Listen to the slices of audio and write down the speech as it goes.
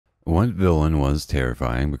What villain was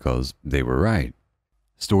terrifying because they were right?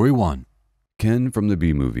 Story 1. Ken from the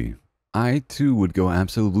Bee Movie. I too would go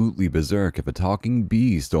absolutely berserk if a talking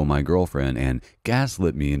bee stole my girlfriend and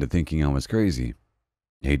gaslit me into thinking I was crazy.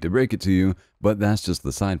 Hate to break it to you, but that's just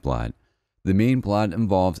the side plot. The main plot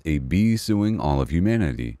involves a bee suing all of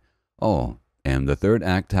humanity. Oh, and the third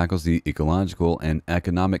act tackles the ecological and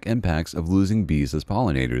economic impacts of losing bees as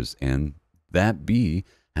pollinators, and that bee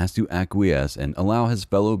has to acquiesce and allow his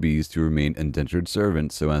fellow bees to remain indentured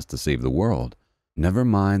servants so as to save the world. Never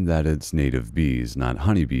mind that it's native bees, not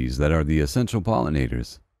honeybees, that are the essential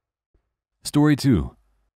pollinators. Story 2.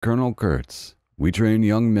 Colonel Kurtz. We train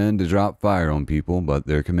young men to drop fire on people, but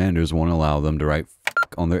their commanders won't allow them to write f***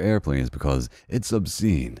 on their airplanes because it's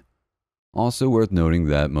obscene. Also worth noting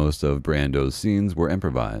that most of Brando's scenes were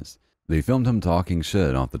improvised. They filmed him talking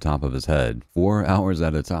shit off the top of his head, 4 hours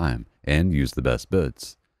at a time, and used the best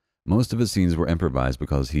bits. Most of his scenes were improvised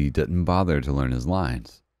because he didn't bother to learn his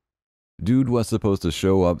lines. Dude was supposed to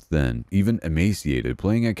show up thin, even emaciated,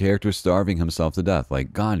 playing a character starving himself to death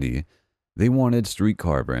like Gandhi. They wanted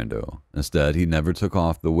streetcar Brando. Instead, he never took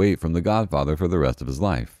off the weight from The Godfather for the rest of his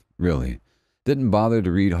life. Really. Didn't bother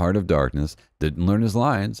to read Heart of Darkness, didn't learn his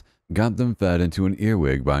lines, got them fed into an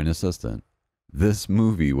earwig by an assistant. This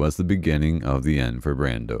movie was the beginning of the end for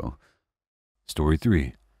Brando. Story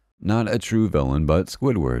 3. Not a true villain, but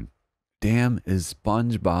Squidward. Damn, is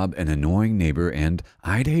SpongeBob an annoying neighbor, and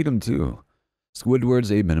I'd hate him too.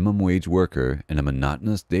 Squidward's a minimum wage worker in a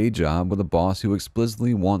monotonous day job with a boss who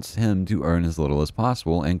explicitly wants him to earn as little as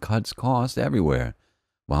possible and cuts costs everywhere,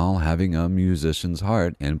 while having a musician's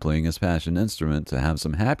heart and playing his passion instrument to have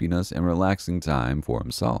some happiness and relaxing time for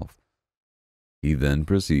himself. He then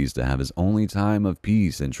proceeds to have his only time of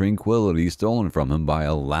peace and tranquility stolen from him by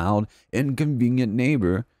a loud, inconvenient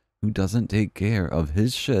neighbor who doesn't take care of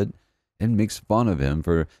his shit and makes fun of him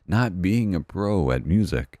for not being a pro at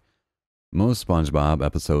music. Most SpongeBob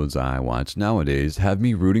episodes I watch nowadays have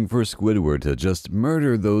me rooting for Squidward to just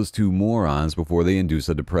murder those two morons before they induce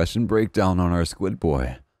a depression breakdown on our Squid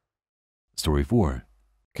Boy. Story 4.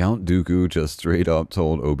 Count Dooku just straight up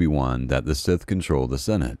told Obi-Wan that the Sith control the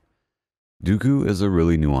Senate. Dooku is a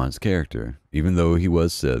really nuanced character. Even though he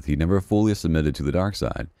was Sith, he never fully submitted to the dark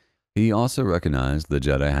side. He also recognized the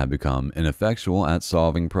Jedi had become ineffectual at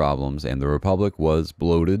solving problems and the Republic was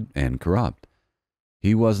bloated and corrupt.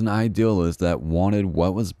 He was an idealist that wanted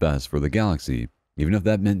what was best for the galaxy, even if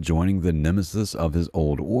that meant joining the nemesis of his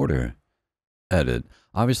old order. Edit.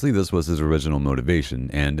 Obviously this was his original motivation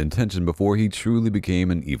and intention before he truly became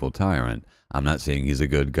an evil tyrant. I'm not saying he's a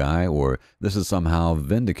good guy or this is somehow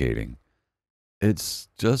vindicating. It's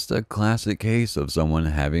just a classic case of someone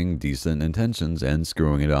having decent intentions and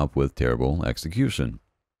screwing it up with terrible execution.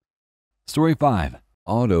 Story 5.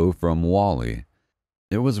 Otto from WALL-E.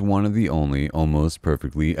 It was one of the only almost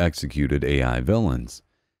perfectly executed AI villains.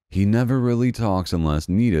 He never really talks unless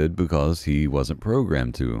needed because he wasn't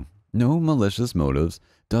programmed to. No malicious motives,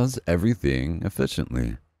 does everything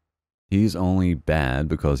efficiently. He's only bad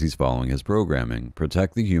because he's following his programming.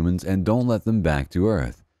 Protect the humans and don't let them back to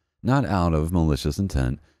Earth. Not out of malicious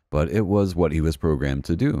intent, but it was what he was programmed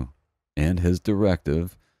to do. And his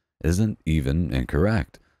directive isn't even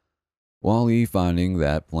incorrect. WALL-E finding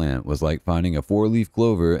that plant was like finding a 4-leaf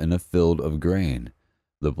clover in a field of grain.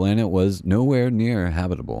 The planet was nowhere near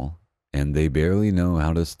habitable, and they barely know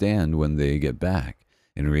how to stand when they get back.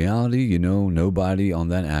 In reality, you know nobody on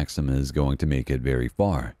that axiom is going to make it very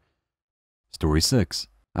far. Story 6.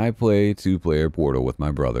 I play 2-player Portal with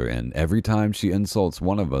my brother, and every time she insults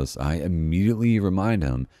one of us, I immediately remind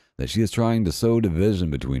him that she is trying to sow division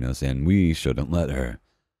between us and we shouldn't let her.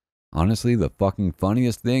 Honestly, the fucking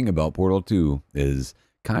funniest thing about Portal 2 is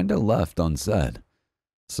kinda left unsaid.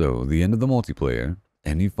 So, the end of the multiplayer,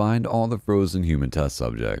 and you find all the frozen human test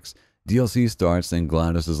subjects. DLC starts and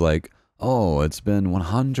Gladys is like, oh, it's been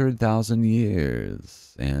 100,000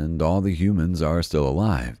 years, and all the humans are still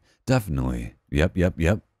alive. Definitely. Yep.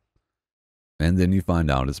 And then you find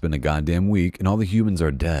out it's been a goddamn week and all the humans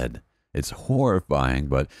are dead. It's horrifying,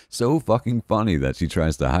 but so fucking funny that she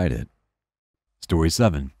tries to hide it. Story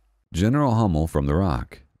 7. General Hummel from The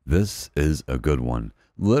Rock. This is a good one.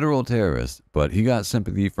 Literal terrorist, but he got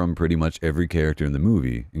sympathy from pretty much every character in the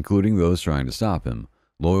movie, including those trying to stop him.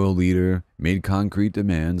 Loyal leader, made concrete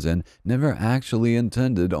demands, and never actually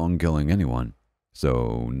intended on killing anyone.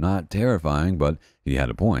 So, not terrifying, but he had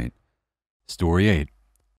a point. Story 8.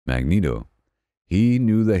 Magneto. He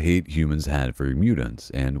knew the hate humans had for mutants,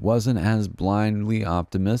 and wasn't as blindly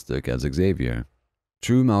optimistic as Xavier.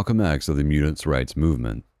 True Malcolm X of the mutants' rights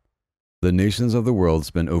movement. The nations of the world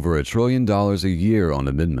spend over $1 trillion a year on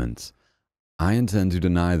amendments. I intend to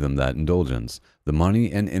deny them that indulgence. The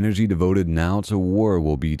money and energy devoted now to war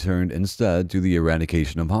will be turned instead to the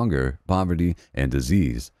eradication of hunger, poverty, and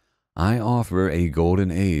disease. I offer a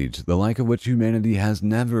golden age, the like of which humanity has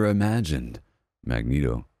never imagined.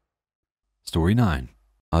 Magneto. Story 9.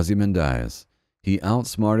 Ozymandias. He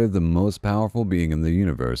outsmarted the most powerful being in the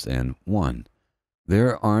universe and won.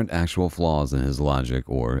 There aren't actual flaws in his logic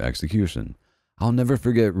or execution. I'll never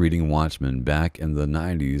forget reading Watchmen back in the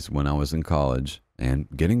 90s when I was in college, and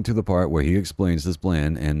getting to the part where he explains his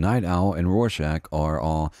plan and Night Owl and Rorschach are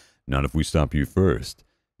all, "Not if we stop you first."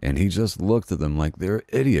 And he just looks at them like they're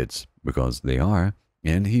idiots, because they are,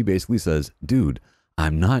 and he basically says, "Dude,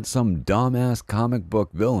 I'm not some dumbass comic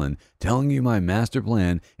book villain telling you my master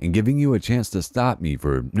plan and giving you a chance to stop me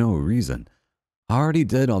for no reason. I already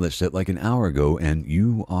did all that shit like an hour ago, and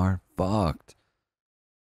you are fucked."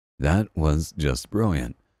 That was just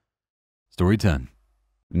brilliant. Story 10.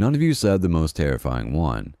 None of you said the most terrifying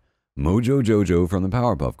one. Mojo Jojo from the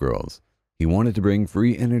Powerpuff Girls. He wanted to bring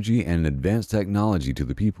free energy and advanced technology to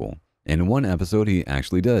the people. And in one episode, he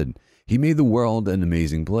actually did. He made the world an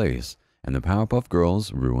amazing place, and the Powerpuff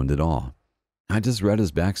Girls ruined it all. I just read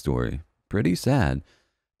his backstory. Pretty sad.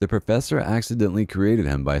 The professor accidentally created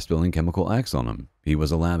him by spilling Chemical X on him. He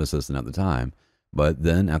was a lab assistant at the time. But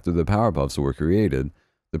then, after the Powerpuffs were created,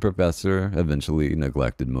 the professor eventually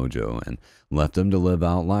neglected Mojo and left him to live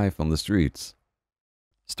out life on the streets.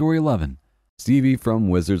 Story 11. Stevie from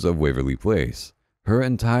Wizards of Waverly Place. Her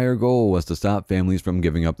entire goal was to stop families from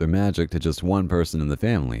giving up their magic to just one person in the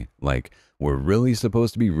family. Like, we're really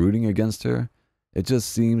supposed to be rooting against her? It just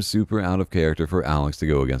seems super out of character for Alex to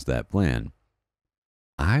go against that plan.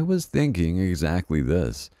 I was thinking exactly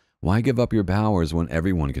this. Why give up your powers when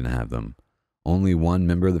everyone can have them? Only one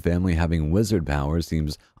member of the family having wizard powers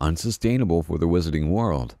seems unsustainable for the wizarding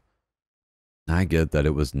world. I get that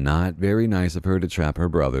it was not very nice of her to trap her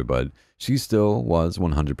brother, but she still was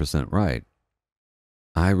 100% right.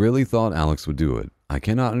 I really thought Alex would do it. I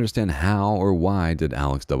cannot understand how or why did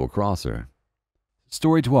Alex double-cross her.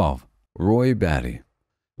 Story 12. Roy Batty.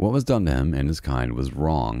 What was done to him and his kind was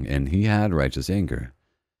wrong, and he had righteous anger.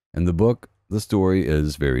 In the book, the story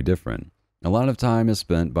is very different. A lot of time is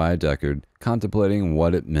spent by Deckard contemplating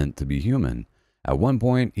what it meant to be human. At one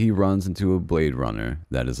point, he runs into a Blade Runner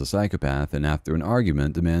that is a psychopath, and after an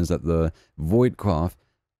argument demands that the Voight-Kampff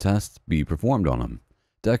test be performed on him.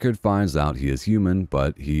 Deckard finds out he is human,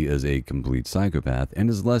 but he is a complete psychopath and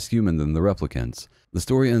is less human than the replicants. The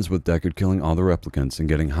story ends with Deckard killing all the replicants and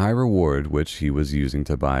getting high reward, which he was using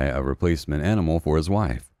to buy a replacement animal for his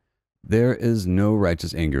wife. There is no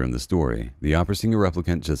righteous anger in the story. The opera singer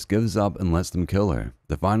replicant just gives up and lets them kill her.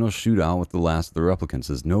 The final shootout with the last of the replicants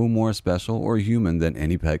is no more special or human than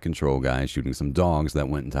any pet control guy shooting some dogs that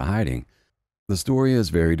went into hiding. The story is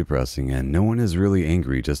very depressing, and no one is really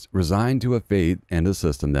angry, just resigned to a fate and a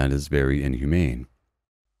system that is very inhumane.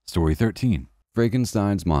 Story 13.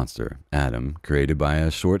 Frankenstein's monster, Adam, created by a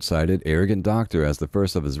short-sighted, arrogant doctor as the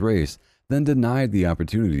first of his race, then denied the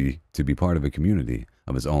opportunity to be part of a community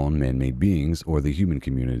of his own man-made beings, or the human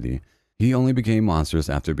community. He only became monstrous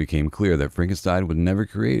after it became clear that Frankenstein would never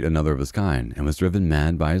create another of his kind, and was driven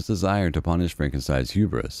mad by his desire to punish Frankenstein's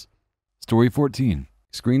hubris. Story 14.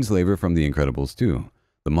 Screenslaver from The Incredibles 2.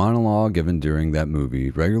 The monologue given during that movie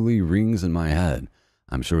regularly rings in my head.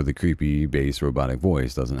 I'm sure the creepy, bass, robotic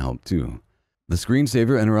voice doesn't help too. The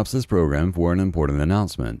screensaver interrupts this program for an important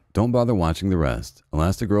announcement. Don't bother watching the rest.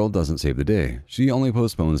 Elastigirl doesn't save the day. She only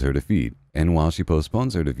postpones her defeat. And while she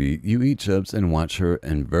postpones her defeat, you eat chips and watch her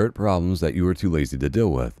invert problems that you were too lazy to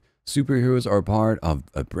deal with. Superheroes are part of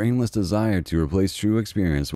a brainless desire to replace true experience